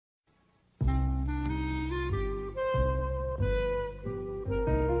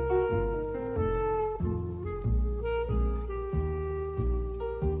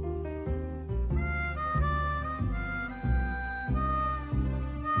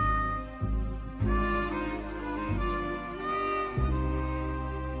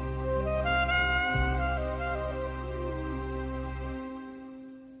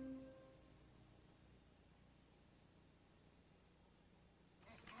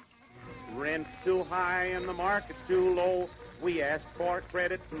rent's too high and the market's too low. We ask for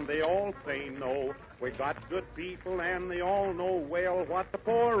credit and they all say no. We got good people and they all know well what the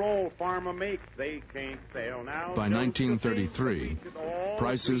poor old farmer makes they can't sell now. By 1933,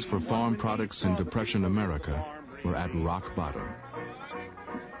 prices for farm products in Depression America were at rock bottom.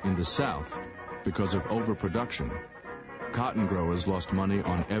 In the South, because of overproduction, cotton growers lost money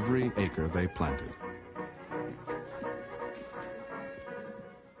on every acre they planted.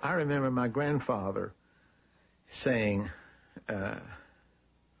 I remember my grandfather saying that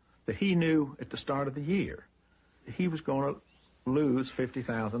he knew at the start of the year he was going to lose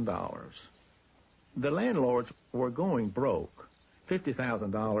 $50,000. The landlords were going broke.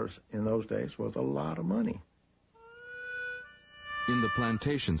 $50,000 in those days was a lot of money. In the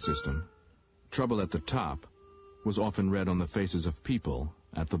plantation system, trouble at the top was often read on the faces of people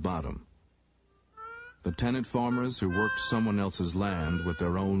at the bottom. The tenant farmers who worked someone else's land with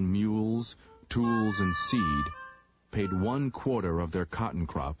their own mules, tools, and seed paid 1/4 of their cotton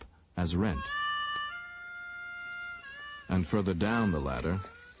crop as rent. And further down the ladder,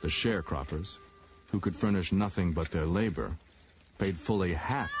 the sharecroppers, who could furnish nothing but their labor, paid fully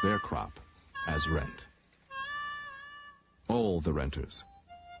half their crop as rent. All the renters,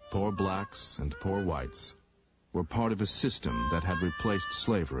 poor blacks and poor whites, were part of a system that had replaced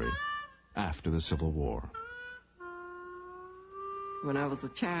slavery after the Civil War. When I was a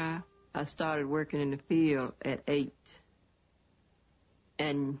child, I started working in the field at 8.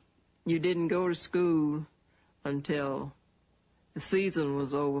 And you didn't go to school until the season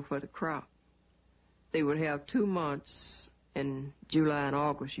was over for the crop. They would have 2 months in July and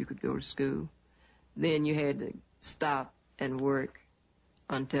August you could go to school. Then you had to stop and work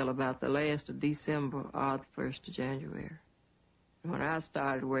until about the last of December or the 1st of January. When I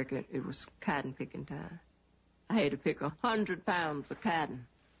started working, it was cotton picking time. I had to pick 100 pounds of cotton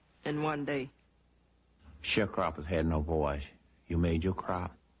in one day. Sharecroppers had no voice. You made your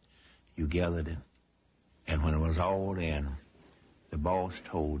crop, you gathered it, and when it was all in, the boss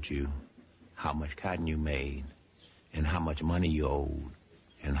told you how much cotton you made and how much money you owed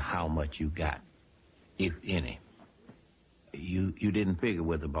and how much you got, if any. You didn't figure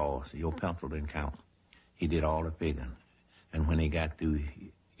with the boss. Your pencil didn't count. He did all the figuring. And when he got through,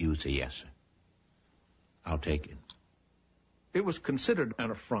 you would say, yes, sir. I'll take it. It was considered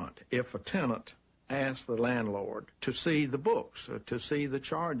an affront if a tenant asked the landlord to see the books, to see the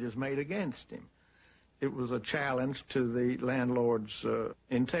charges made against him. It was a challenge to the landlord's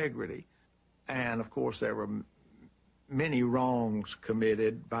integrity. And, of course, there were many wrongs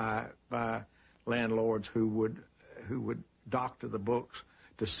committed by landlords who would doctor the books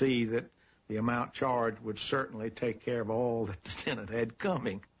to see that the amount charged would certainly take care of all that the tenant had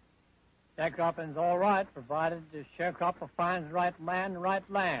coming. Sharecropping's all right, provided the sharecropper finds the right land, the right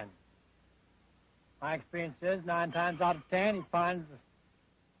land. My experience is 9 times out of 10 he finds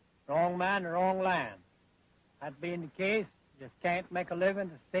the wrong man, the wrong land. That being the case, he just can't make a living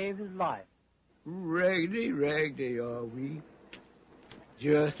to save his life. Raggedy, raggedy are we,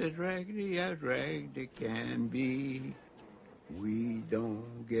 just as raggedy can be. We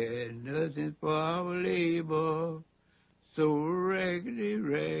don't get nothing for our labor, so raggedy,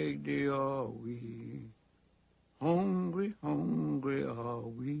 raggedy are we. Hungry, hungry are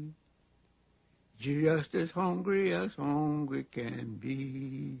we, just as hungry can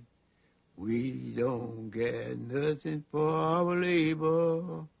be. We don't get nothing for our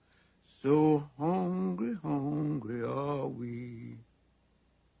labor, so hungry, hungry are we.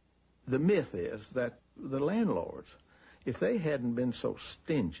 The myth is that the landlords, if they hadn't been so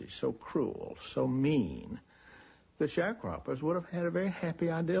stingy, so cruel, so mean, the sharecroppers would have had a very happy,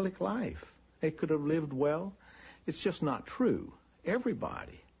 idyllic life. They could have lived well. It's just not true.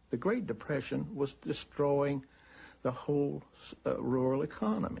 Everybody. The Great Depression was destroying the whole rural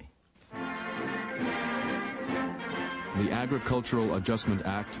economy. The Agricultural Adjustment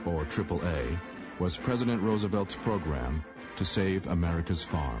Act, or AAA, was President Roosevelt's program to save America's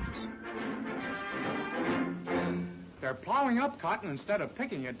farms. They're plowing up cotton instead of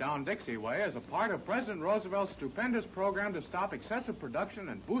picking it down Dixie way as a part of President Roosevelt's stupendous program to stop excessive production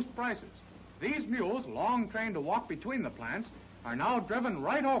and boost prices. These mules, long trained to walk between the plants, are now driven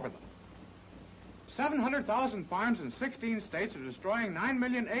right over them. 700,000 farms in 16 states are destroying 9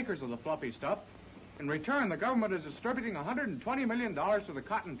 million acres of the fluffy stuff. In return, the government is distributing $120 million to the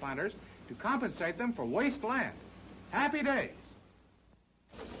cotton planters to compensate them for waste land. Happy days.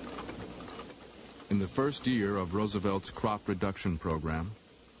 In the first year of Roosevelt's crop reduction program,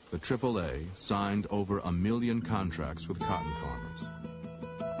 the AAA signed over 1 million contracts with cotton farmers.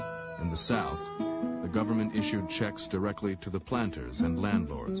 In the South, the government issued checks directly to the planters and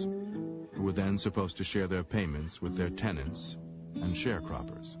landlords, who were then supposed to share their payments with their tenants and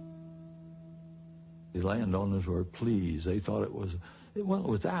sharecroppers. The landowners were pleased. They thought it was, well,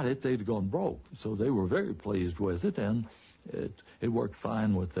 without it, they'd gone broke. So they were very pleased with it, and it worked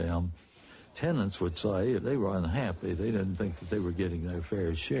fine with them. Tenants would say they were unhappy. They didn't think that they were getting their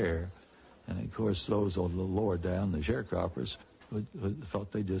fair share. And, of course, those on the lower down, the sharecroppers,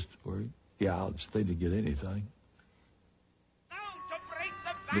 thought they just were gouged. They didn't get anything.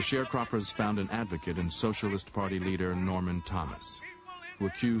 The sharecroppers found an advocate in Socialist Party leader Norman Thomas, who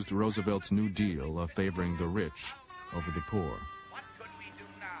accused Roosevelt's New Deal of favoring the rich over the poor.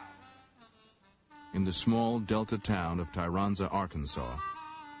 In the small delta town of Tyronza, Arkansas,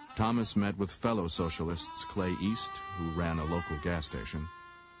 Thomas met with fellow socialists Clay East, who ran a local gas station,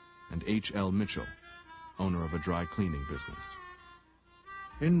 and H.L. Mitchell, owner of a dry cleaning business.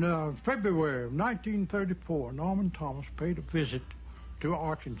 In February of 1934, Norman Thomas paid a visit to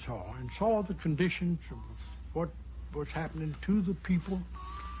Arkansas and saw the conditions of what was happening to the people,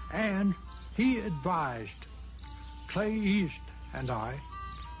 and he advised Clay East and I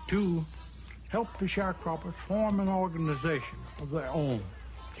to help the sharecroppers form an organization of their own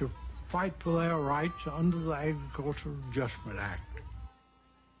to fight for their rights under the Agricultural Adjustment Act.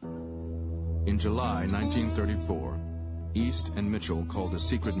 In July 1934, East and Mitchell called a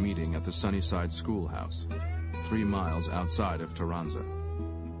secret meeting at the Sunnyside Schoolhouse, 3 miles outside of Tyronza.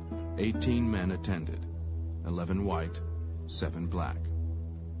 18 men attended, 11 white, 7 black.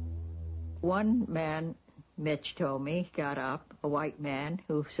 One man, Mitch told me, got up, a white man,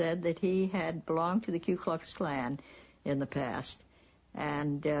 who said that he had belonged to the Ku Klux Klan in the past,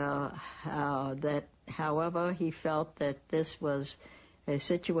 and that, however, he felt that this was a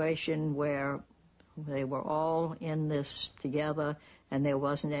situation where they were all in this together, and there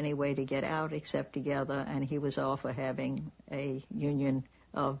wasn't any way to get out except together, and he was all for having a union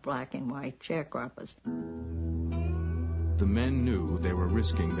of black and white sharecroppers. The men knew they were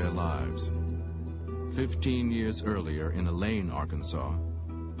risking their lives. 15 years earlier in Elaine, Arkansas,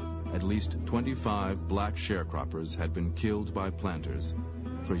 at least 25 black sharecroppers had been killed by planters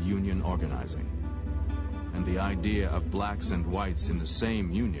for union organizing. And the idea of blacks and whites in the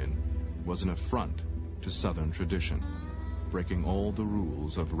same union was an affront to Southern tradition, breaking all the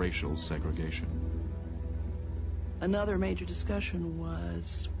rules of racial segregation. Another major discussion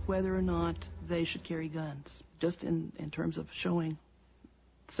was whether or not they should carry guns, just in terms of showing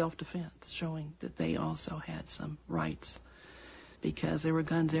self-defense, showing that they also had some rights, because there were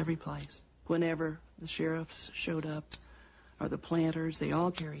guns every place. Whenever the sheriffs showed up, or the planters, they all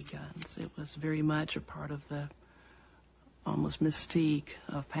carried guns. It was very much a part of the almost mystique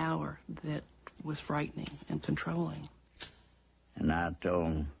of power that was frightening and controlling. And I told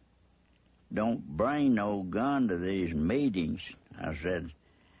them, don't bring no gun to these meetings. I said,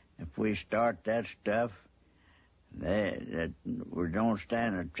 if we start that stuff, that we don't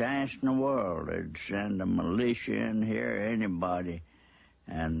stand a chance in the world. They'd send a militia in here, anybody,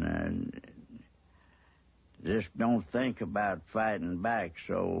 and just don't think about fighting back.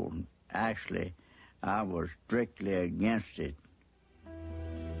 So actually, I was strictly against it.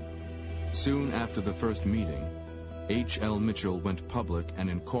 Soon after the first meeting, H.L. Mitchell went public and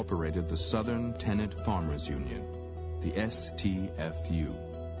incorporated the Southern Tenant Farmers Union, the STFU.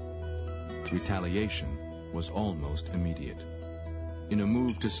 Retaliation was almost immediate. In a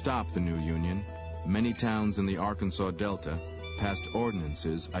move to stop the new union, many towns in the Arkansas Delta passed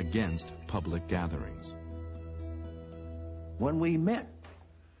ordinances against public gatherings. When we met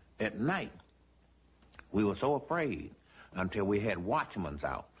at night, we were so afraid until we had watchmen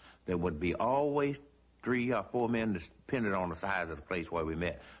out. There would be always 3 or 4 men depending on the size of the place where we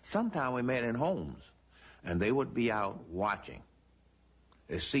met. Sometimes we met in homes, and they would be out watching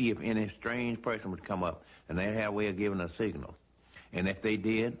to see if any strange person would come up, and they'd have a way of giving us signals. And if they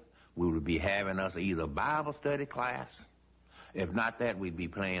did, we would be having us either Bible study class. If not that, we'd be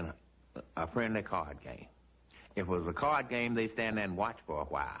playing a friendly card game. If it was a card game, they'd stand there and watch for a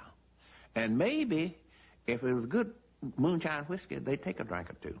while. And maybe, if it was good moonshine whiskey, they'd take a drink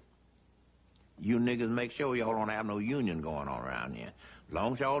or two. You niggas make sure y'all don't have no union going on around here. As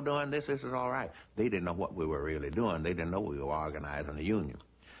long as y'all doing this is all right. They didn't know what we were really doing. They didn't know we were organizing a union.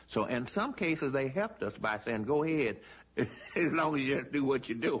 So in some cases, they helped us by saying, go ahead, as long as you just do what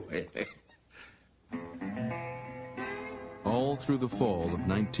you do. All through the fall of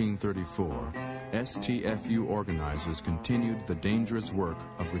 1934, STFU organizers continued the dangerous work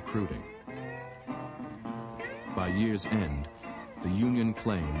of recruiting. By year's end, the union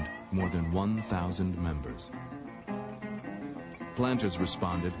claimed more than 1,000 members. Planters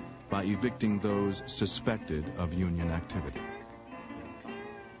responded by evicting those suspected of union activity.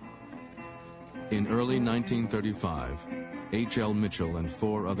 In early 1935, H.L. Mitchell and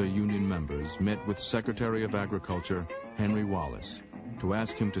 4 other union members met with Secretary of Agriculture Henry Wallace to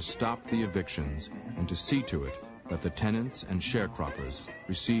ask him to stop the evictions and to see to it that the tenants and sharecroppers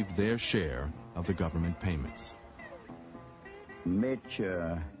received their share of the government payments. Mitch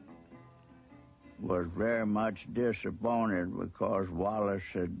was very much disappointed because Wallace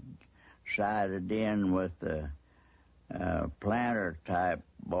had sided in with the planter-type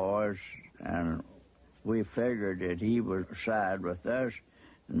boys, and we figured that he would side with us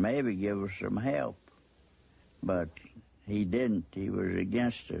and maybe give us some help. But he didn't. He was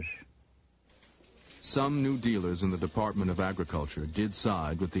against us. Some new dealers in the Department of Agriculture did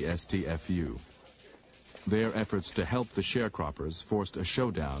side with the STFU. Their efforts to help the sharecroppers forced a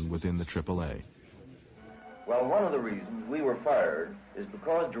showdown within the AAA. Well, one of the reasons we were fired is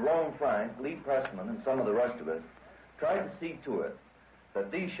because Jerome Frank, Lee Pressman, and some of the rest of us tried to see to it that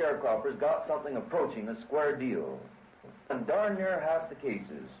these sharecroppers got something approaching a square deal. In darn near half the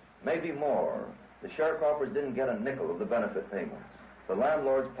cases, maybe more, the sharecroppers didn't get a nickel of the benefit payments. The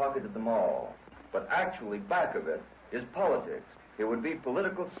landlords pocketed them all. But actually, back of it is politics. It would be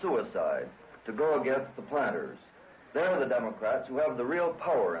political suicide to go against the planters. They're the Democrats who have the real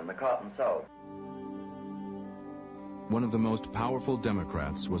power in the Cotton South. One of the most powerful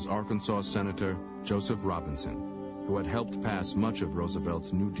Democrats was Arkansas Senator Joseph Robinson, who had helped pass much of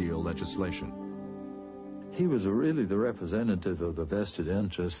Roosevelt's New Deal legislation. He was really the representative of the vested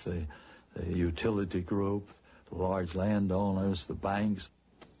interests, the utility group, the large landowners, the banks.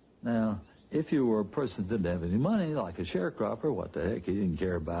 Now, if you were a person that didn't have any money, like a sharecropper, what the heck, he didn't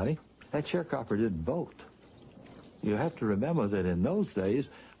care about him. That sharecropper didn't vote. You have to remember that in those days,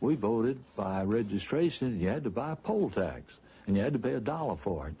 we voted by registration, and you had to buy a poll tax, and you had to pay $1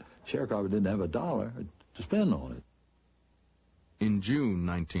 for it. Sharecropper didn't have $1 to spend on it. In June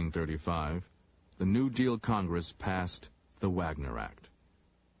 1935, the New Deal Congress passed the Wagner Act.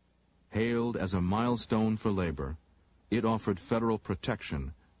 Hailed as a milestone for labor, it offered federal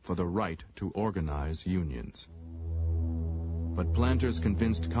protection for the right to organize unions. But planters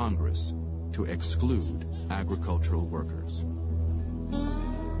convinced Congress to exclude agricultural workers.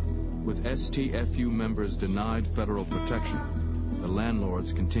 With STFU members denied federal protection, the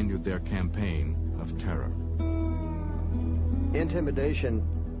landlords continued their campaign of terror. Intimidation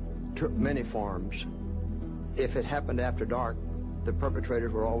took many forms. If it happened after dark, the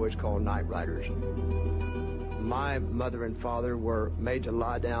perpetrators were always called night riders. My mother and father were made to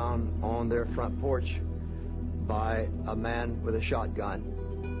lie down on their front porch by a man with a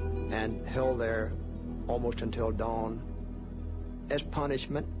shotgun and held there almost until dawn as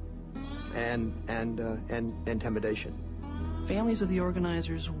punishment and intimidation. Families of the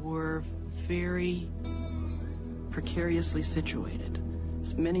organizers were very precariously situated.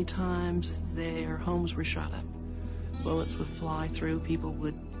 Many times their homes were shot up. Bullets would fly through, people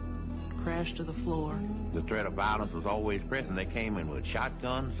would crash to the floor. The threat of violence was always present. They came in with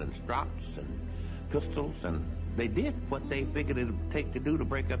shotguns and strops and pistols, and they did what they figured it would take to do to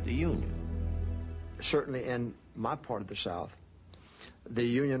break up the Union. Certainly in my part of the South, the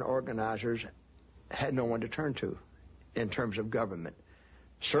union organizers had no one to turn to in terms of government.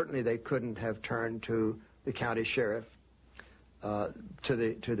 Certainly they couldn't have turned to the county sheriff, to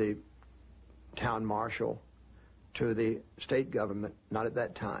the town marshal, to the state government, not at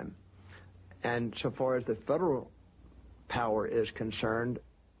that time. And so far as the federal power is concerned,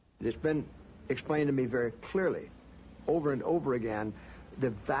 it's been explained to me very clearly, over and over again, the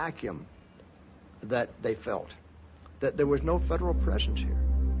vacuum that they felt, that there was no federal presence here.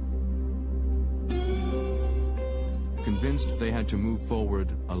 Convinced they had to move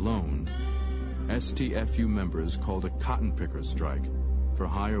forward alone, STFU members called a cotton pickers strike for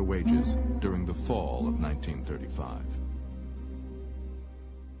higher wages during the fall of 1935.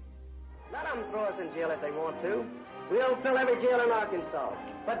 Let them throw us in jail if they want to. We'll fill every jail in Arkansas.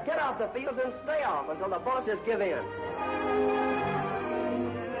 But get off the fields and stay off until the bosses give in.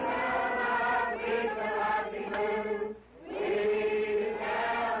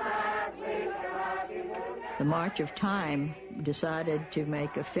 The March of Time decided to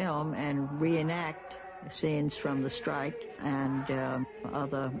make a film and reenact scenes from the strike and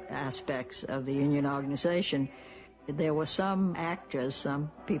other aspects of the union organization. There were some actors, some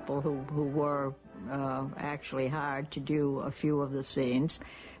people who were actually hired to do a few of the scenes.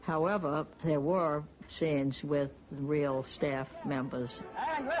 However, there were scenes with real staff members.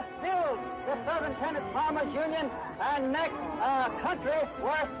 And let's build the Southern Tenant Farmers Union and make our country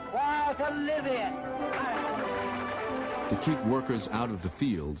worthwhile to live in. To keep workers out of the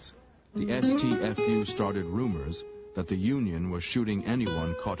fields, the STFU started rumors that the Union was shooting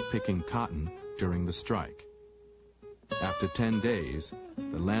anyone caught picking cotton during the strike. After 10 days,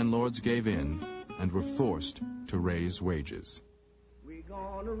 the landlords gave in and were forced to raise wages.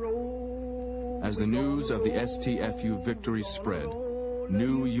 As the news of the STFU victory spread,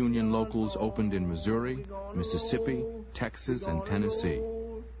 new Union locals opened in Missouri, Mississippi, Texas, and Tennessee.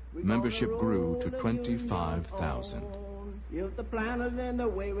 Membership grew to 25,000. If the planter's in the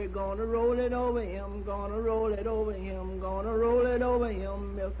way, we're gonna roll it over him, gonna roll it over him, gonna roll it over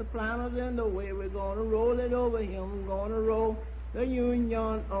him. If the planter's in the way, we're gonna roll it over him, gonna roll the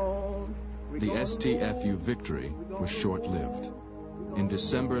Union on. The STFU victory was short-lived. In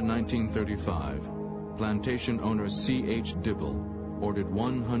December 1935, plantation owner C.H. Dibble ordered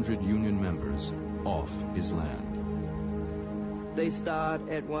 100 Union members off his land. They start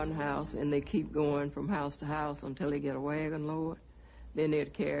at one house and they keep going from house to house until they get a wagon load. Then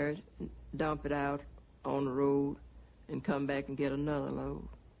they'd carry it, and dump it out on the road, and come back and get another load.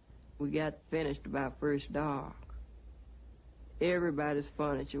 We got finished about first dark. Everybody's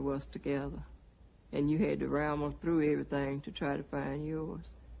furniture was together, and you had to ramble through everything to try to find yours.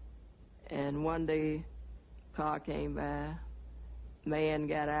 And one day, a car came by, man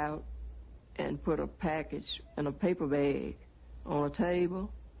got out and put a package in a paper bag on a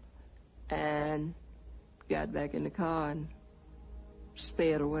table and got back in the car and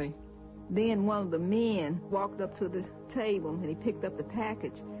sped away. Then one of the men walked up to the table and he picked up the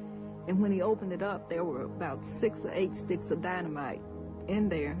package, and when he opened it up, there were about 6 or 8 sticks of dynamite in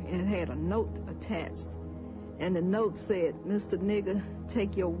there, and it had a note attached. And the note said, "Mr. Nigger,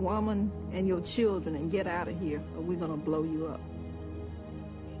 take your woman and your children and get out of here, or we're gonna blow you up."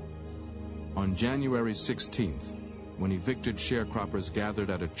 On January 16th, when evicted sharecroppers gathered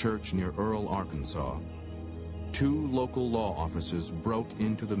at a church near Earle, Arkansas, 2 local law officers broke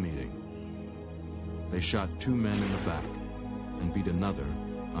into the meeting. They shot 2 men in the back and beat another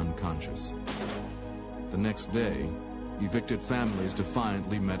unconscious. The next day, evicted families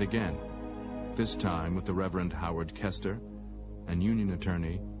defiantly met again, this time with the Reverend Howard Kester and Union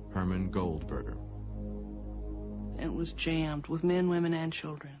attorney Herman Goldberger. It was jammed with men, women, and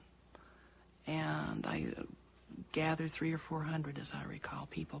children. And I gathered 300 or 400, as I recall,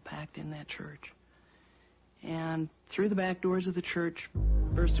 people packed in that church. And through the back doors of the church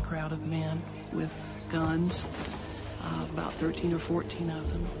burst a crowd of men with guns, about 13 or 14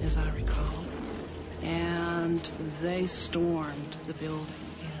 of them, as I recall. And they stormed the building.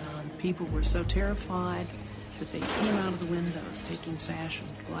 And people were so terrified that they came out of the windows, taking sash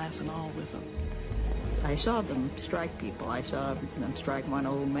and glass and all with them. I saw them strike people. I saw them strike one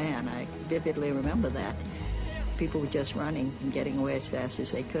old man. I vividly remember that. People were just running and getting away as fast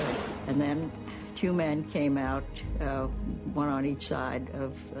as they could. And then 2 men came out, one on each side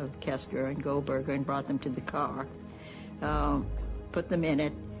of Kester and Goldberger, and brought them to the car, put them in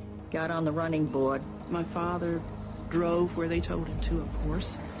it, got on the running board. My father drove where they told him to, of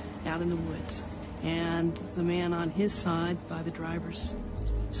course, out in the woods. And the man on his side, by the driver's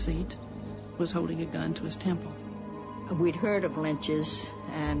seat, was holding a gun to his temple. We'd heard of lynches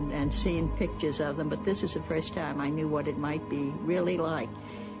and seen pictures of them, but this is the first time I knew what it might be really like,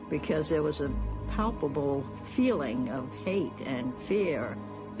 because there was a palpable feeling of hate and fear.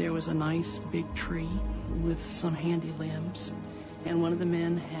 There was a nice big tree with some handy limbs, and one of the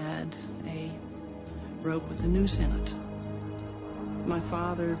men had a rope with a noose in it. My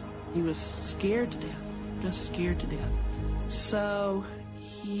father, he was scared to death, just scared to death. So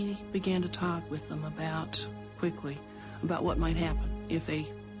he began to talk with them quickly about what might happen if they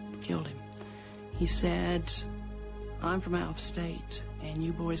killed him. He said, "I'm from out of state, and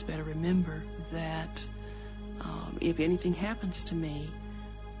you boys better remember that if anything happens to me,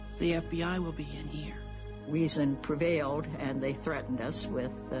 the FBI will be in here." Reason prevailed, and they threatened us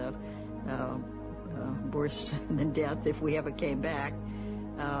with worse than death if we ever came back,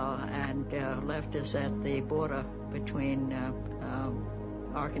 and left us at the border between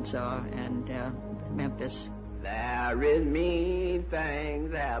Arkansas and Memphis. There is mean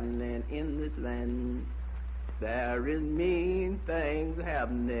things happening in this land. There is mean things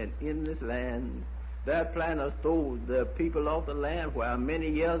happening in this land. The planters stole the people of the land where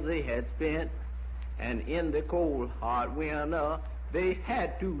many years they had spent, and in the cold, hard winter, they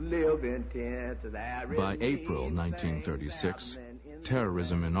had to live in tents. By April 1936,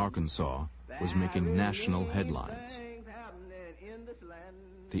 terrorism in Arkansas was making national headlines.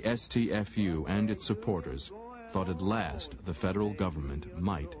 The STFU and its supporters thought at last the federal government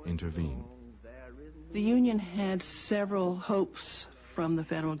might intervene. The Union had several hopes from the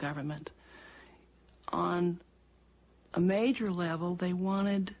federal government. On a major level, they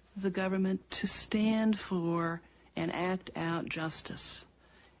wanted the government to stand for and act out justice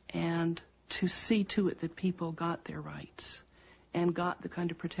and to see to it that people got their rights and got the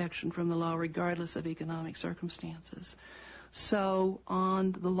kind of protection from the law regardless of economic circumstances. So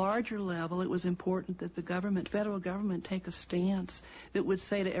on the larger level, it was important that the government, federal government, take a stance that would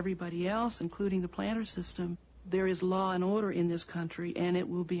say to everybody else, including the planter system, there is law and order in this country, and it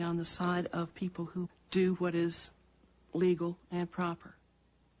will be on the side of people who do what is legal and proper.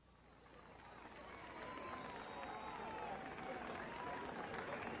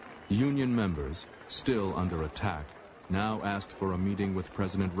 Union members, still under attack, now asked for a meeting with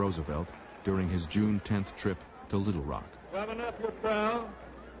President Roosevelt during his June 10th trip to Little Rock. Coming up your brow,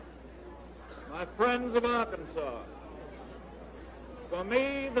 my friends of Arkansas, for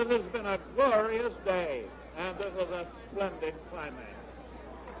me this has been a glorious day, and this is a splendid climax.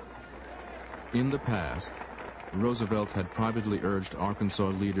 In the past, Roosevelt had privately urged Arkansas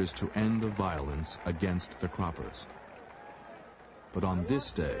leaders to end the violence against the croppers. But on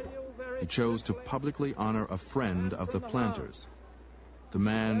this day, he chose to publicly honor a friend of the planters, the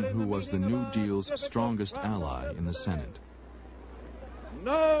man who was the New Deal's strongest ally in the Senate.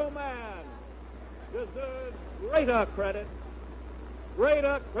 No man deserves greater credit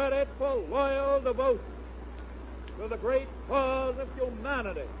for loyal devotion to the great cause of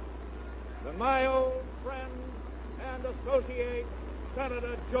humanity than my old friend and associate,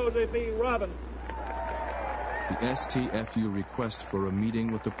 Senator Joseph E. Robinson. The STFU request for a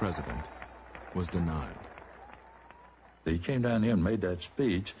meeting with the president was denied. He came down here and made that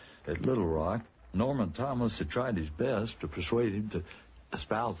speech at Little Rock. Norman Thomas had tried his best to persuade him to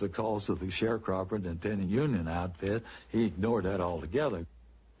espouse the cause of the sharecropper and tenant union outfit. He ignored that altogether.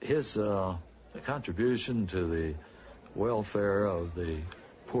 His contribution to the welfare of the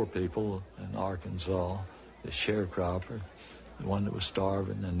poor people in Arkansas, the sharecropper, the one that was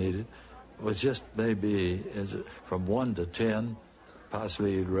starving and needed, was just maybe from 1 to 10,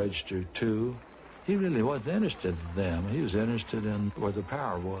 possibly he'd register 2. He really wasn't interested in them. He was interested in where the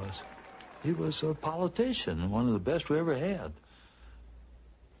power was. He was a politician, one of the best we ever had.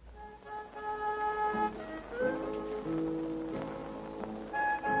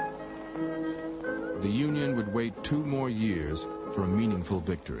 The Union would wait 2 more years for a meaningful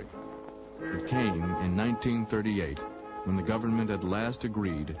victory. It came in 1938 when the government at last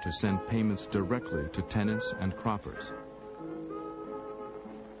agreed to send payments directly to tenants and croppers.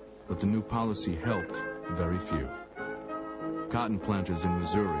 But the new policy helped very few. Cotton planters in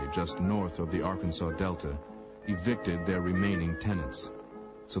Missouri, just north of the Arkansas Delta, evicted their remaining tenants,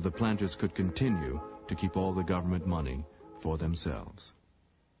 so the planters could continue to keep all the government money for themselves.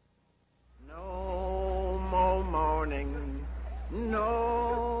 No more mourning,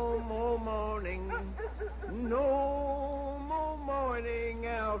 no more mourning, no more mourning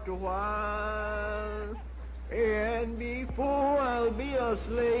after a while. And before I'll be a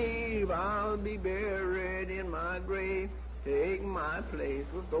slave, I'll be buried in my grave. Take my place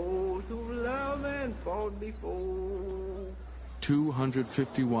with those who love and fought before.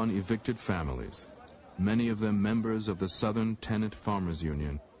 251 evicted families, many of them members of the Southern Tenant Farmers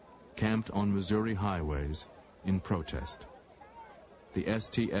Union, camped on Missouri highways in protest. The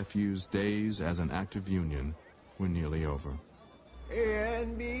STFU's days as an active union were nearly over.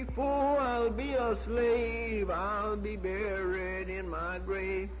 And before I'll be a slave, I'll be buried in my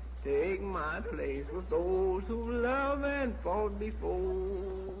grave. Take my place with those who love and fought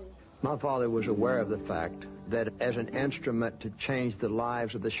before. My father was aware of the fact that as an instrument to change the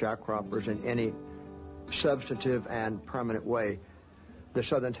lives of the sharecroppers in any substantive and permanent way, the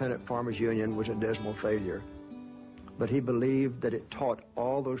Southern Tenant Farmers Union was a dismal failure. But he believed that it taught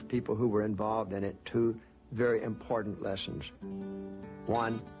all those people who were involved in it 2 very important lessons.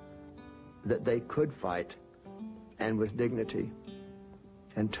 1, that they could fight, and with dignity.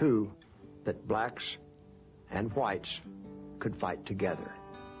 And 2, that blacks and whites could fight together.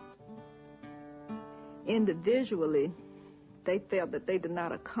 Individually, they felt that they did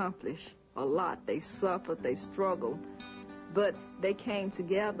not accomplish a lot. They suffered, they struggled, but they came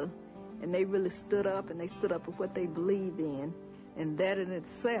together and they really stood up, and they stood up for what they believed in, and that in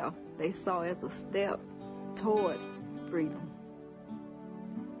itself they saw as a step toward freedom.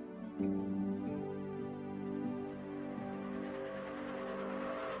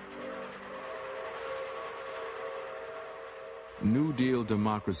 New Deal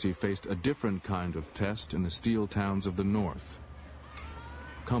democracy faced a different kind of test in the steel towns of the North.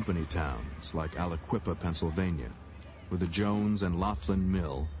 Company towns like Aliquippa, Pennsylvania, where the Jones and Laughlin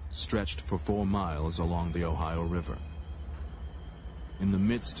Mill stretched for 4 miles along the Ohio River. In the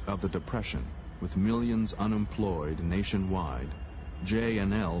midst of the Depression, with millions unemployed nationwide,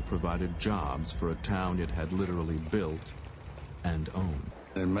 J&L provided jobs for a town it had literally built and owned.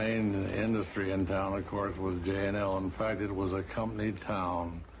 The main industry in town, of course, was J&L. In fact, it was a company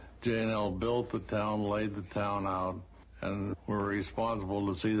town. J&L built the town, laid the town out, and were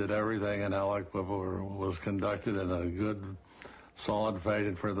responsible to see that everything in Aliquippa was conducted in a good, solid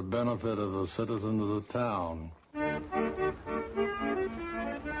fashion for the benefit of the citizens of the town.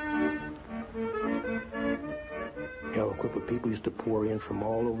 Aliquippa people used to pour in from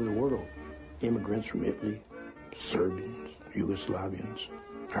all over the world. Immigrants from Italy, Serbians, Yugoslavians,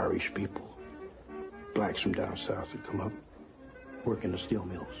 Irish people, blacks from down south would come up, work in the steel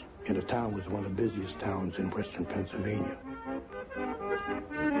mills. And the town was one of the busiest towns in western Pennsylvania.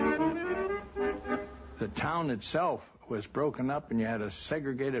 The town itself was broken up, and you had a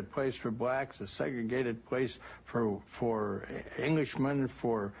segregated place for blacks, a segregated place for Englishmen,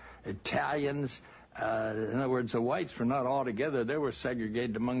 for Italians. In other words, the whites were not all together. They were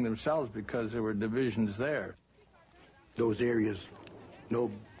segregated among themselves because there were divisions there. Those areas, no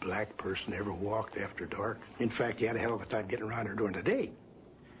black person ever walked after dark. In fact, you had a hell of a time getting around there during the day.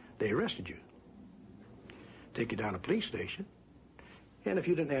 They arrested you, take you down to the police station, and if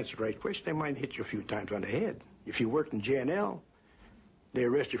you didn't answer the right question, they might hit you a few times on the head. If you worked in J&L, they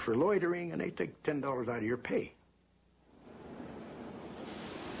arrest you for loitering, and they take $10 out of your pay.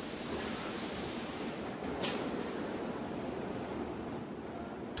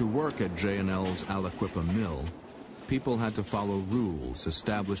 To work at J&L's Aliquippa mill, people had to follow rules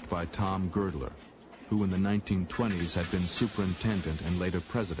established by Tom Girdler, who in the 1920s had been superintendent and later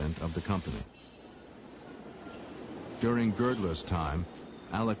president of the company. During Girdler's time,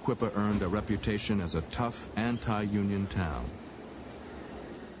 Aliquippa earned a reputation as a tough, anti-union town.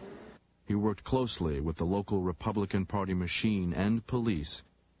 He worked closely with the local Republican Party machine and police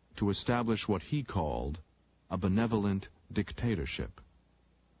to establish what he called a benevolent dictatorship.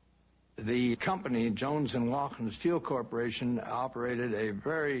 The company, Jones & Laughlin Steel Corporation, operated a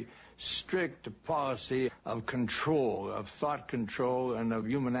very strict policy of control, of thought control, and of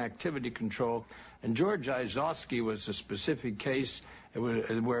human activity control. And George Izowski was a specific case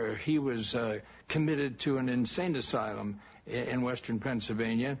where he was committed to an insane asylum in western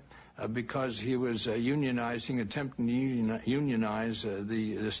Pennsylvania because he was attempting to unionize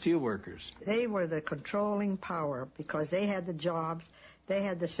the steel workers. They were the controlling power because they had the jobs. They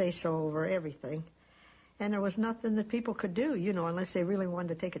had the say-so over everything. And there was nothing that people could do, unless they really wanted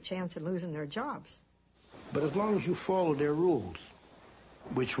to take a chance at losing their jobs. But as long as you followed their rules,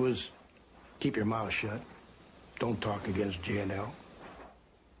 which was keep your mouth shut, don't talk against J&L,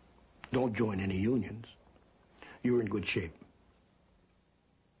 don't join any unions, you were in good shape.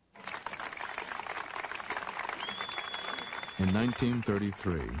 In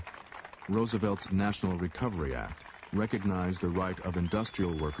 1933, Roosevelt's National Recovery Act recognized the right of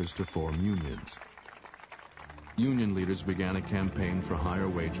industrial workers to form unions. Union leaders began a campaign for higher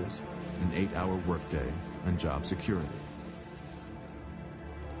wages, an 8-hour workday, and job security.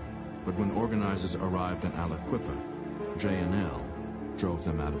 But when organizers arrived in Aliquippa, J&L drove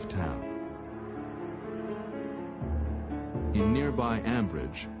them out of town. In nearby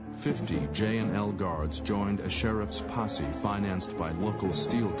Ambridge, 50 J&L guards joined a sheriff's posse financed by local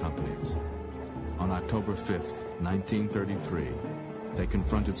steel companies. On October 5th, 1933, they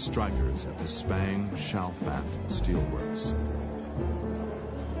confronted strikers at the Spang Shalfat Steelworks.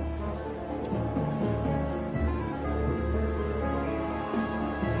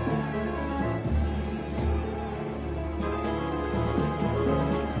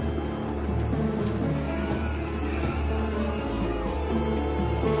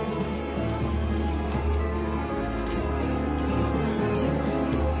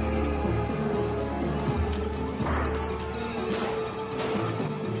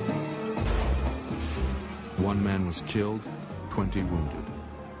 One man was killed, 20 wounded.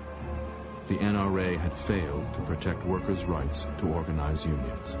 The NRA had failed to protect workers' rights to organize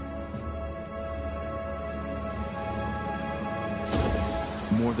unions.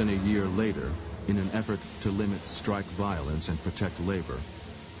 More than a year later, in an effort to limit strike violence and protect labor,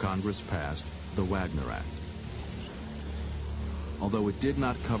 Congress passed the Wagner Act. Although it did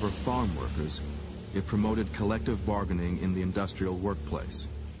not cover farm workers, it promoted collective bargaining in the industrial workplace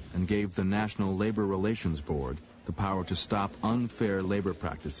and gave the National Labor Relations Board the power to stop unfair labor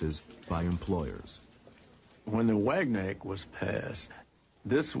practices by employers. When the Wagner Act was passed,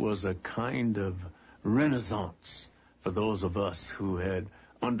 this was a kind of renaissance for those of us who had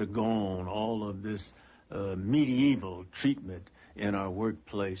undergone all of this medieval treatment in our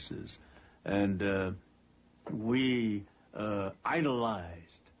workplaces. And we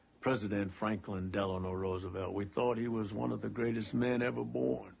idolized President Franklin Delano Roosevelt. We thought he was one of the greatest men ever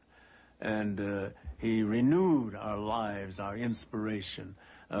born. And he renewed our lives, our inspiration,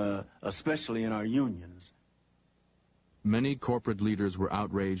 especially in our unions. Many corporate leaders were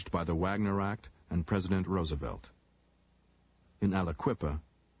outraged by the Wagner Act and President Roosevelt. In Aliquippa,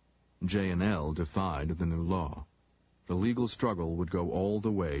 J&L defied the new law. The legal struggle would go all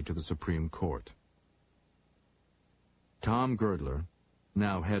the way to the Supreme Court. Tom Girdler,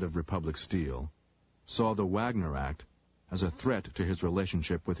 now head of Republic Steel, saw the Wagner Act as a threat to his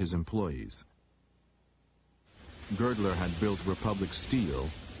relationship with his employees. Girdler had built Republic Steel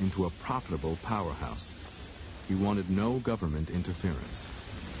into a profitable powerhouse. He wanted no government interference.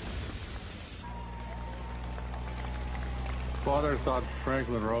 Father thought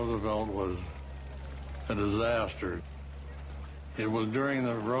Franklin Roosevelt was a disaster. It was during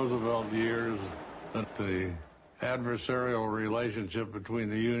the Roosevelt years that the adversarial relationship between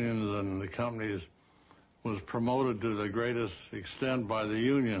the unions and the companies was promoted to the greatest extent by the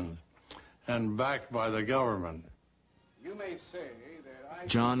unions and backed by the government. You may say that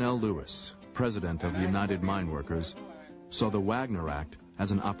John L. Lewis, president of the United Mine Workers, saw the Wagner Act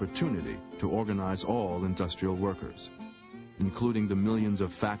as an opportunity to organize all industrial workers, including the millions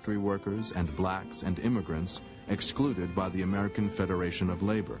of factory workers and blacks and immigrants excluded by the American Federation of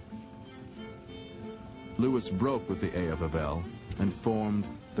Labor. Lewis broke with the AFL and formed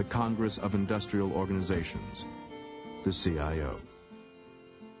the Congress of Industrial Organizations, the CIO.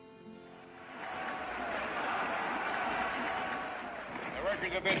 The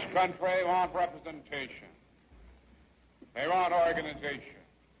workers of this country want representation. They want organization.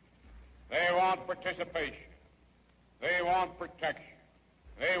 They want participation. They want protection.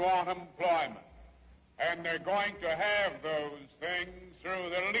 They want employment. And they're going to have those things through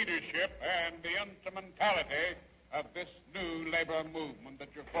the leadership and the instrumentality of this new labor movement that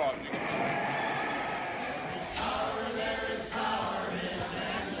you're forming. There is power in the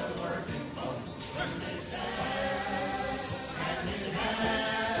hand of working folks when they stand hand in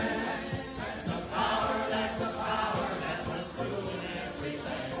hand. That's the power that was doing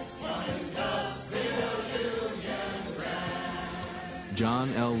everything. One industrial union brand.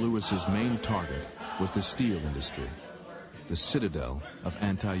 John L. Lewis's main target was the steel industry, the citadel of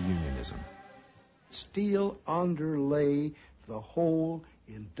anti-unionism. Steel underlay the whole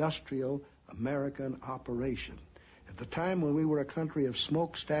industrial American operation. At the time when we were a country of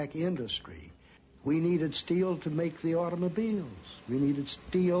smokestack industry, we needed steel to make the automobiles. We needed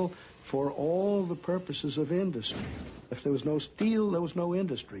steel for all the purposes of industry. If there was no steel, there was no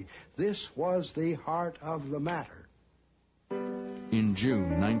industry. This was the heart of the matter. In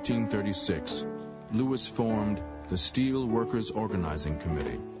June 1936, Lewis formed the Steel Workers Organizing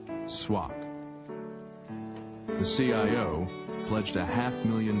Committee, SWOC. The CIO pledged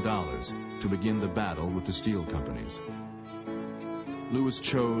 $500,000 to begin the battle with the steel companies. Lewis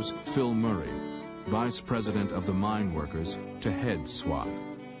chose Phil Murray, vice president of the mine workers, to head SWOC.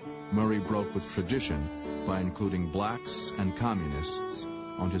 Murray broke with tradition by including blacks and communists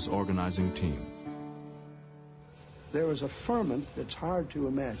on his organizing team. There was a ferment that's hard to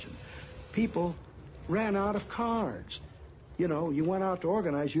imagine. People ran out of cards. You know, you went out to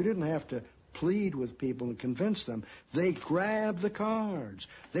organize, you didn't have to plead with people and convince them. They grabbed the cards.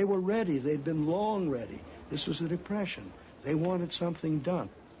 They were ready. They'd been long ready. This was the Depression. They wanted something done.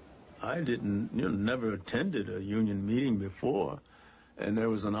 I never attended a union meeting before, and there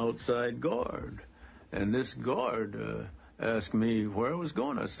was an outside guard. And this guard asked me where I was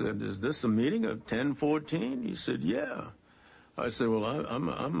going. I said, "Is this a meeting of 1014? He said, "Yeah." I said, "Well, I'm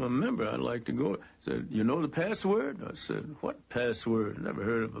a member. I'd like to go." He said, "You know the password?" I said, "What password? Never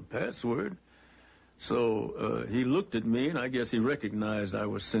heard of a password." So he looked at me, and I guess he recognized I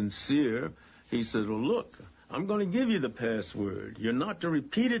was sincere. He said, "Well, look, I'm going to give you the password. You're not to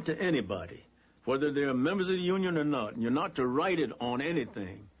repeat it to anybody, whether they're members of the union or not. And you're not to write it on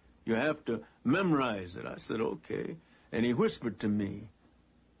anything. You have to memorize it." I said, "Okay." And he whispered to me,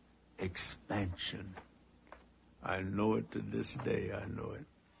 "Expansion." I know it to this day. I know it.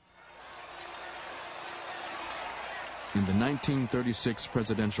 In the 1936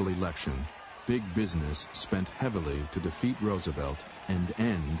 presidential election, big business spent heavily to defeat Roosevelt and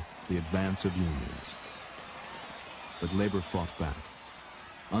end the advance of unions. But labor fought back.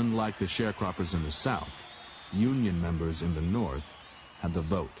 Unlike the sharecroppers in the South, union members in the North had the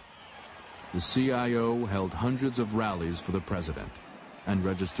vote. The CIO held hundreds of rallies for the president and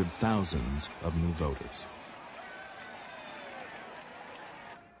registered thousands of new voters.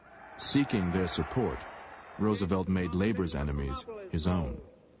 Seeking their support, Roosevelt made labor's enemies his own.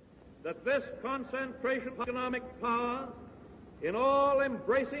 That this concentration of economic power in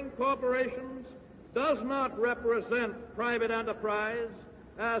all-embracing corporations does not represent private enterprise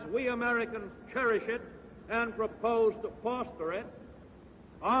as we Americans cherish it and propose to foster it.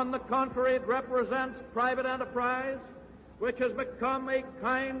 On the contrary, it represents private enterprise, which has become a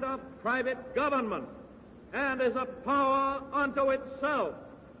kind of private government and is a power unto itself,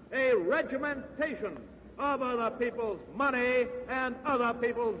 a regimentation of other people's money and other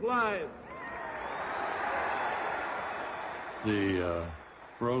people's lives. The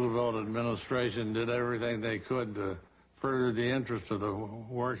Roosevelt administration did everything they could to further the interest of the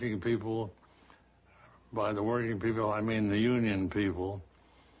working people. By the working people, I mean the union people,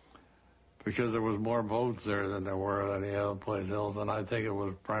 because there was more votes there than there were any other place else, and I think it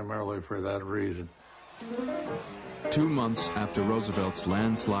was primarily for that reason. 2 months after Roosevelt's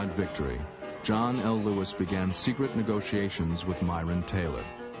landslide victory, John L. Lewis began secret negotiations with Myron Taylor,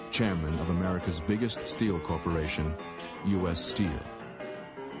 chairman of America's biggest steel corporation, U.S. Steel.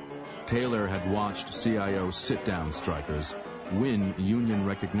 Taylor had watched CIO sit-down strikers win union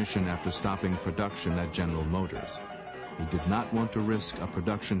recognition after stopping production at General Motors. He did not want to risk a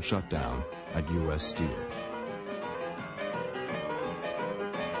production shutdown at U.S. Steel.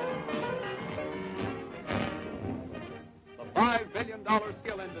 The $5 billion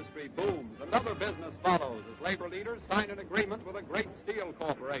steel industry booms. Another business follows as labor leaders sign an agreement with a great steel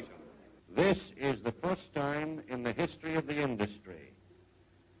corporation. This is the first time in the history of the industry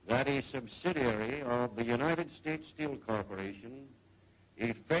that a subsidiary of the United States Steel Corporation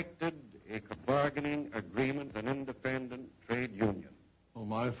effected a bargaining agreement with an independent trade union. Well,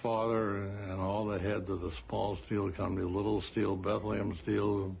 my father and all the heads of the small steel companies, Little Steel, Bethlehem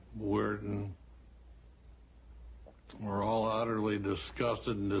Steel, Weirton, were all utterly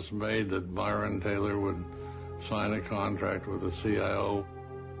disgusted and dismayed that Myron Taylor would sign a contract with the CIO.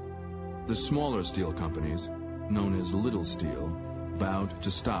 The smaller steel companies, known as Little Steel, vowed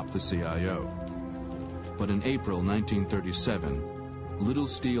to stop the CIO. But in April 1937, Little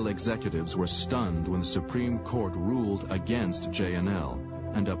Steel executives were stunned when the Supreme Court ruled against J&L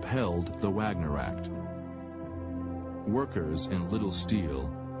and upheld the Wagner Act. Workers in Little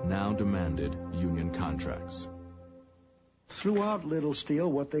Steel now demanded union contracts. Throughout Little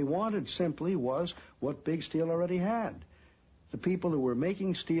Steel, what they wanted simply was what Big Steel already had. The people who were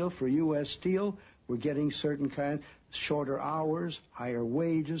making steel for U.S. Steel were getting certain kinds, shorter hours, higher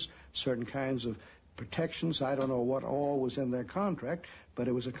wages, certain kinds of protections. I don't know what all was in their contract, but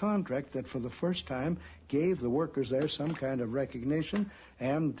it was a contract that for the first time gave the workers there some kind of recognition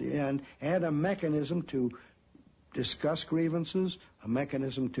and had a mechanism to discuss grievances, a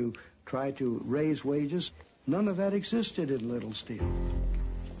mechanism to try to raise wages. None of that existed in Little Steel.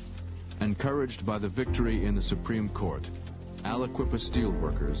 Encouraged by the victory in the Supreme Court, Aliquippa steel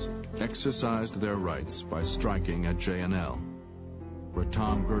workers exercised their rights by striking at J&L, where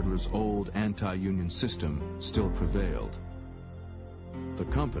Tom Gerder's old anti-union system still prevailed. The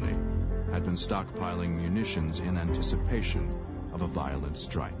company had been stockpiling munitions in anticipation of a violent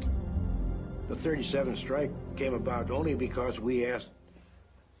strike. The 37 strike came about only because we asked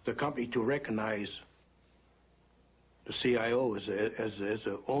the company to recognize the CIO as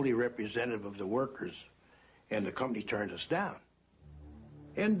the only representative of the workers, and the company turned us down.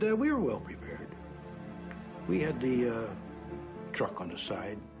 And we were well prepared. We had the truck on the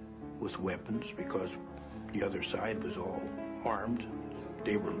side with weapons because the other side was all armed.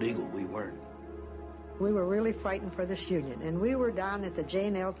 They were legal, we weren't. We were really fighting for this union, and we were down at the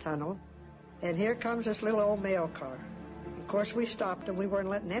J&L tunnel, and here comes this little old mail car. Of course, we stopped, and we weren't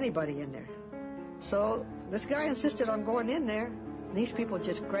letting anybody in there. So this guy insisted on going in there, and these people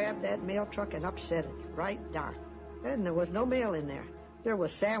just grabbed that mail truck and upset it right down. And there was no mail in there. There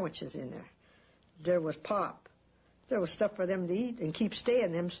was sandwiches in there. There was pop. There was stuff for them to eat and keep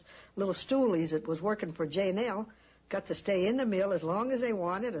staying. Them little stoolies that was working for J&L got to stay in the mill as long as they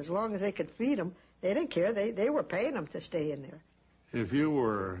wanted, as long as they could feed them. They didn't care. They were paying them to stay in there. If you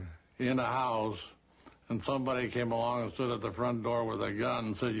were in a house and somebody came along and stood at the front door with a gun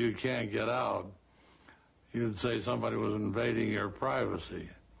and said, "You can't get out," you'd say somebody was invading your privacy,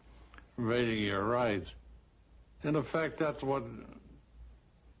 invading your rights. In effect, that's what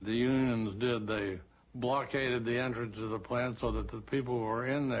the unions did. They blockaded the entrance to the plant so that the people who were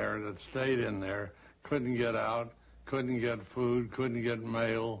in there, that stayed in there, couldn't get out, couldn't get food, couldn't get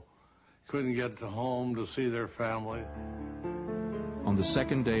mail, couldn't get to home to see their family. On the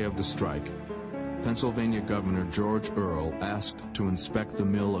second day of the strike, Pennsylvania Governor George Earle asked to inspect the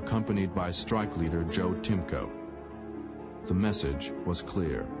mill accompanied by strike leader Joe Timko. The message was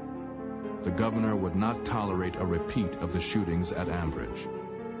clear. The governor would not tolerate a repeat of the shootings at Ambridge.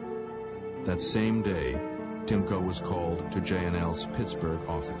 That same day, Timko was called to J&L's Pittsburgh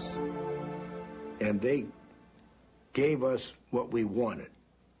office. And they gave us what we wanted.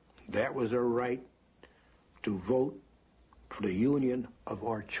 That was our right to vote for the union of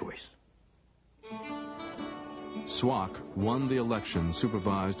our choice. SWAC won the election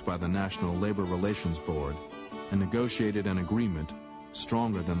supervised by the National Labor Relations Board and negotiated an agreement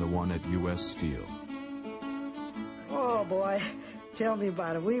stronger than the one at U.S. Steel. Oh, boy, tell me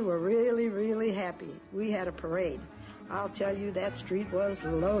about it. We were really, really happy. We had a parade. I'll tell you, that street was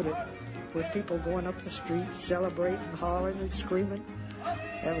loaded with people going up the street, celebrating, hollering, and screaming.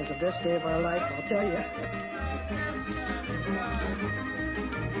 That was the best day of our life, I'll tell you.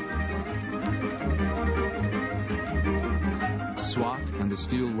 SWAC and the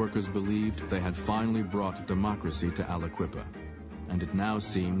steelworkers believed they had finally brought democracy to Aliquippa, and it now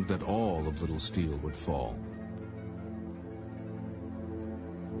seemed that all of Little Steel would fall.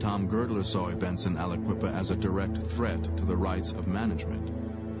 Tom Girdler saw events in Aliquippa as a direct threat to the rights of management.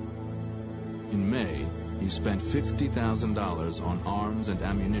 In May, he spent $50,000 on arms and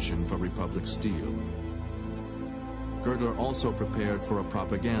ammunition for Republic Steel. Girdler also prepared for a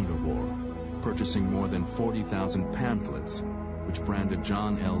propaganda war, purchasing more than 40,000 pamphlets, which branded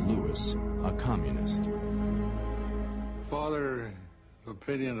John L. Lewis a communist. Father's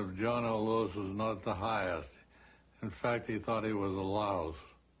opinion of John L. Lewis was not the highest. In fact, he thought he was a louse.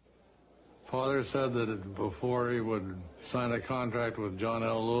 Father said that before he would sign a contract with John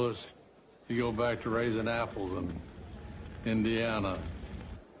L. Lewis, he'd go back to raising apples in Indiana.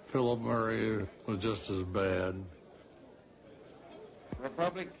 Philip Murray was just as bad. The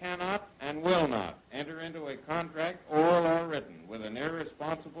Republic cannot and will not enter into a contract, oral or written, with an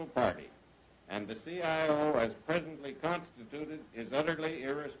irresponsible party, and the CIO, as presently constituted, is utterly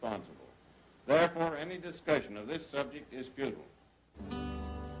irresponsible. Therefore, any discussion of this subject is futile.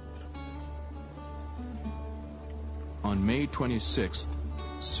 On May 26th,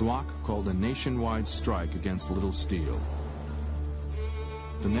 SWAC called a nationwide strike against Little Steel.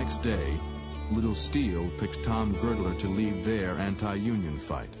 The next day, Little Steel picked Tom Girdler to lead their anti-union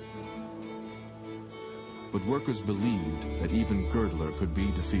fight. But workers believed that even Girdler could be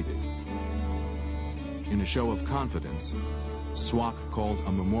defeated. In a show of confidence, SWAC called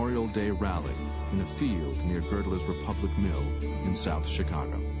a Memorial Day rally in a field near Girdler's Republic Mill in South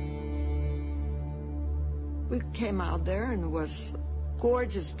Chicago. We came out there and it was a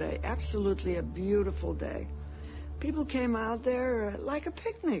gorgeous day, absolutely a beautiful day. People came out there like a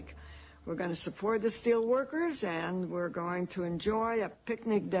picnic. We're going to support the steel workers and we're going to enjoy a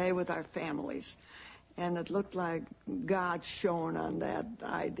picnic day with our families. And it looked like God shone on that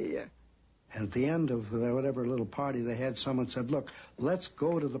idea. And at the end of whatever little party they had, someone said, look, let's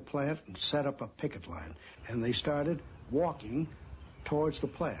go to the plant and set up a picket line. And they started walking towards the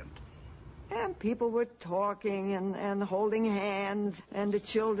plant. And people were talking and holding hands, and the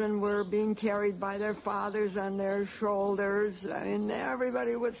children were being carried by their fathers on their shoulders. I mean,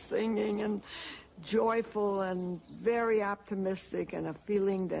 everybody was singing and joyful and very optimistic, and a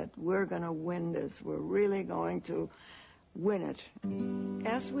feeling that we're going to win this. We're really going to win it.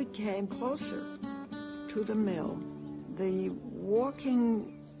 As we came closer to the mill, the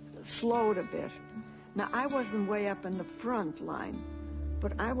walking slowed a bit. Now, I wasn't way up in the front line,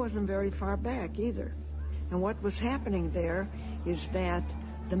 but I wasn't very far back either. And what was happening there is that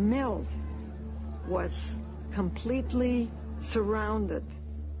the mill was completely surrounded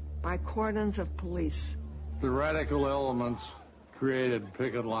by cordons of police. The radical elements created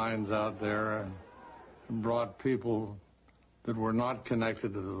picket lines out there and brought people that were not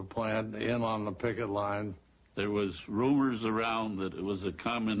connected to the plant in on the picket line. There was rumors around that it was a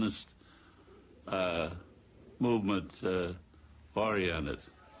communist movement oriented.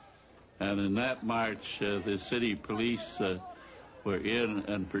 And in that march, the city police were in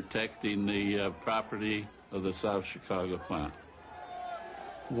and protecting the property of the South Chicago plant.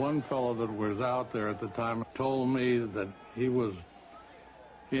 One fellow that was out there at the time told me that he was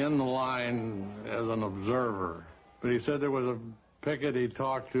in the line as an observer. But he said there was a picket he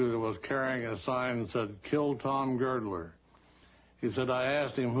talked to that was carrying a sign that said, "Kill Tom Girdler." He said, I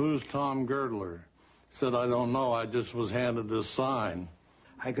asked him, who's Tom Girdler? He said, I don't know, I just was handed this sign.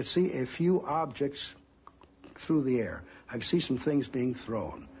 I could see a few objects through the air. I could see some things being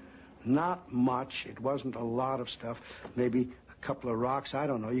thrown. Not much. It wasn't a lot of stuff. Maybe a couple of rocks. I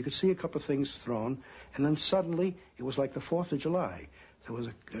don't know. You could see a couple of things thrown. And then suddenly, it was like the 4th of July. There was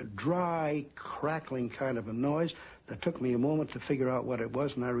a dry, crackling kind of a noise that took me a moment to figure out what it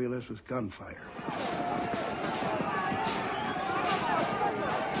was, and I realized it was gunfire.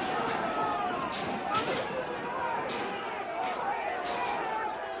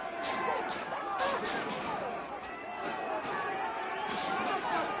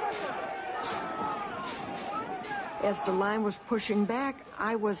 as the line was pushing back,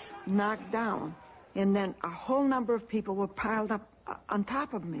 I was knocked down. And then a whole number of people were piled up on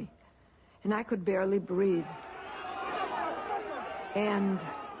top of me. And I could barely breathe. And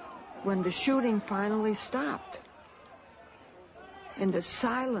when the shooting finally stopped, and the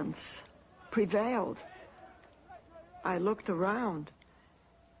silence prevailed, I looked around,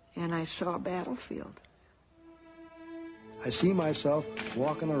 and I saw a battlefield. I see myself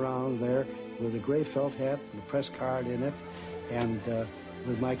walking around there with a gray felt hat and a press card in it, and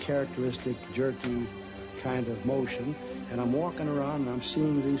with my characteristic jerky kind of motion. And I'm walking around and I'm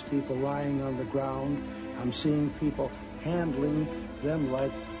seeing these people lying on the ground. I'm seeing people handling them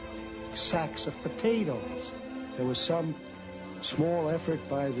like sacks of potatoes. There was some small effort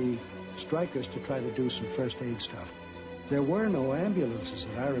by the strikers to try to do some first aid stuff. There were no ambulances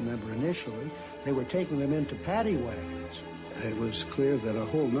that I remember initially. They were taking them into paddy wagons. It was clear that a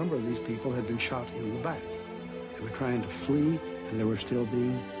whole number of these people had been shot in the back. They were trying to flee, and they were still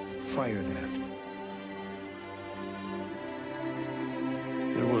being fired at.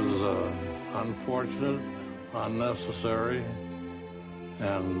 It was unfortunate, unnecessary,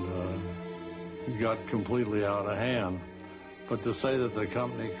 and got completely out of hand. But to say that the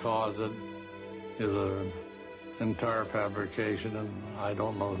company caused it is an entire fabrication, and I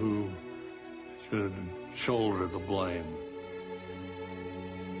don't know who should shoulder the blame.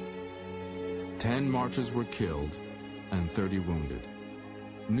 10 marchers were killed and 30 wounded.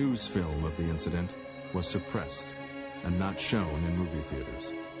 News film of the incident was suppressed and not shown in movie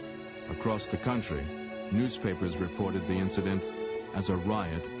theaters. Across the country, newspapers reported the incident as a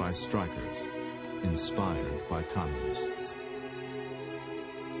riot by strikers, inspired by communists.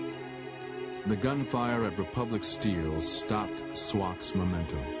 The gunfire at Republic Steel stopped SWAC's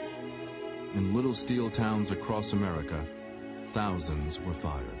momentum. In little steel towns across America, thousands were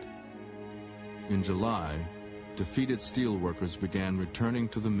fired. In July, defeated steelworkers began returning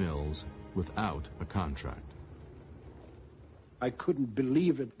to the mills without a contract. I couldn't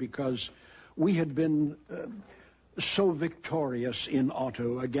believe it because we had been so victorious in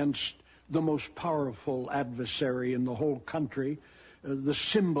auto against the most powerful adversary in the whole country, the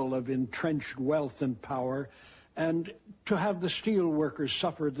symbol of entrenched wealth and power, and to have the steel workers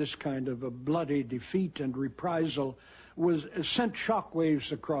suffer this kind of a bloody defeat and reprisal was sent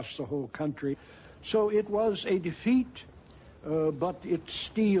shockwaves across the whole country. So it was a defeat, but it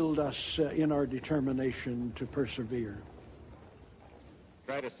steeled us in our determination to persevere.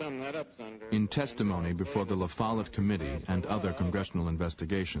 Try to sum that up, Senator. In testimony before the La Follette Committee and other congressional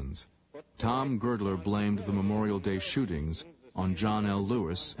investigations, Tom Girdler blamed the Memorial Day shootings on John L.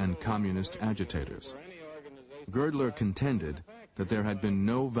 Lewis and communist agitators. Girdler contended that there had been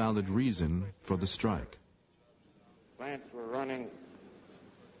no valid reason for the strike. Plants were running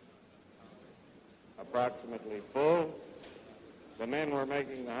approximately full. The men were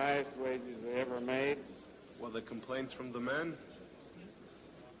making the highest wages they ever made. Well, the complaints from the men?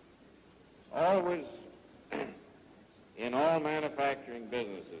 Always, in all manufacturing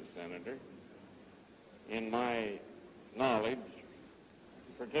businesses, Senator, in my knowledge,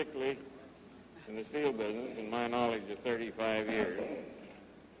 particularly in the steel business, in my knowledge of 35 years,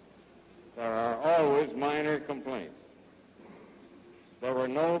 there are always minor complaints. There were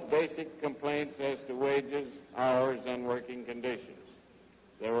no basic complaints as to wages, hours, and working conditions.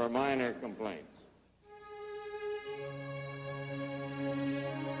 There were minor complaints.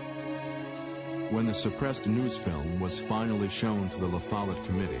 When the suppressed news film was finally shown to the La Follette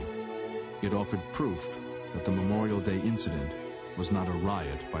Committee, it offered proof that the Memorial Day incident was not a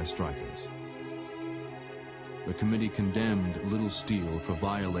riot by strikers. The committee condemned Little Steel for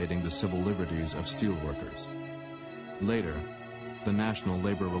violating the civil liberties of steelworkers. Later, the National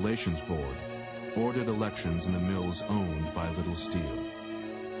Labor Relations Board ordered elections in the mills owned by Little Steel.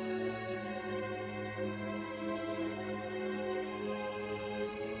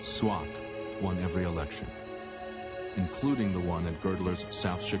 SWAC won every election, including the one at Girdler's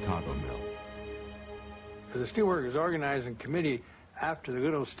South Chicago mill. The Steelworkers Organizing Committee, after the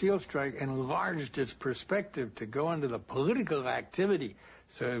good old steel strike, enlarged its perspective to go into the political activity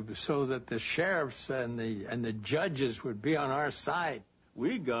so that the sheriffs and the judges would be on our side.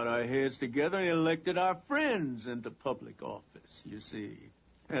 We got our heads together and elected our friends into public office, you see.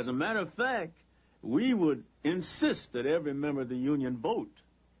 As a matter of fact, we would insist that every member of the union vote.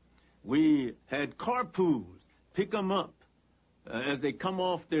 We had carpoos, pick them up as they come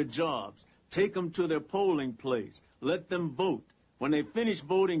off their jobs, take them to their polling place, let them vote. When they finish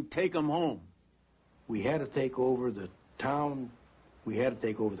voting, take them home. We had to take over the town. We had to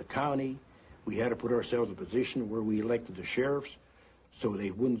take over the county. We had to put ourselves in a position where we elected the sheriffs. so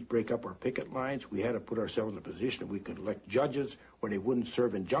they wouldn't break up our picket lines. We had to put ourselves in a position that we could elect judges where they wouldn't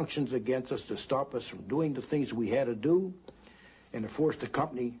serve injunctions against us to stop us from doing the things we had to do, and to force the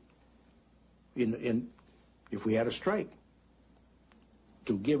company, if we had a strike,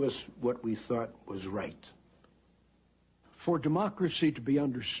 to give us what we thought was right. For democracy to be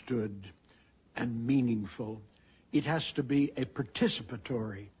understood and meaningful, it has to be a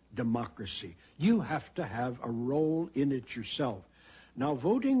participatory democracy. You have to have a role in it yourself. Now,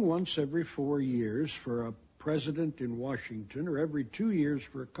 voting once every 4 years for a president in Washington or every 2 years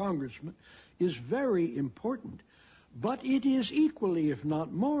for a congressman is very important. But it is equally, if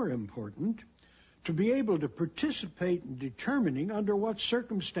not more important, to be able to participate in determining under what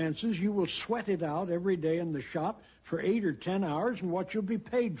circumstances you will sweat it out every day in the shop for 8 or 10 hours and what you'll be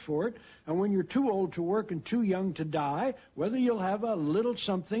paid for it, and when you're too old to work and too young to die, whether you'll have a little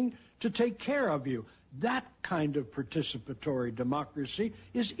something to take care of you. That kind of participatory democracy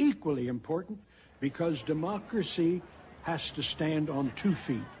is equally important, because democracy has to stand on 2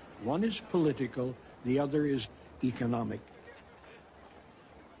 feet. One is political, the other is economic.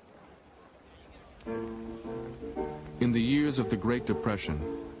 In the years of the Great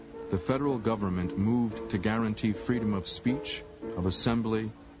Depression, the federal government moved to guarantee freedom of speech, of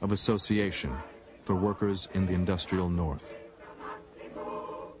assembly, of association for workers in the industrial North.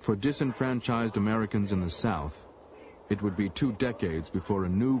 For disenfranchised Americans in the South, it would be 2 decades before a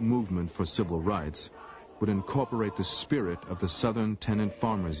new movement for civil rights would incorporate the spirit of the Southern Tenant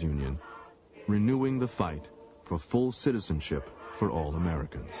Farmers Union, renewing the fight for full citizenship for all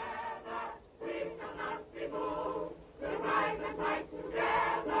Americans.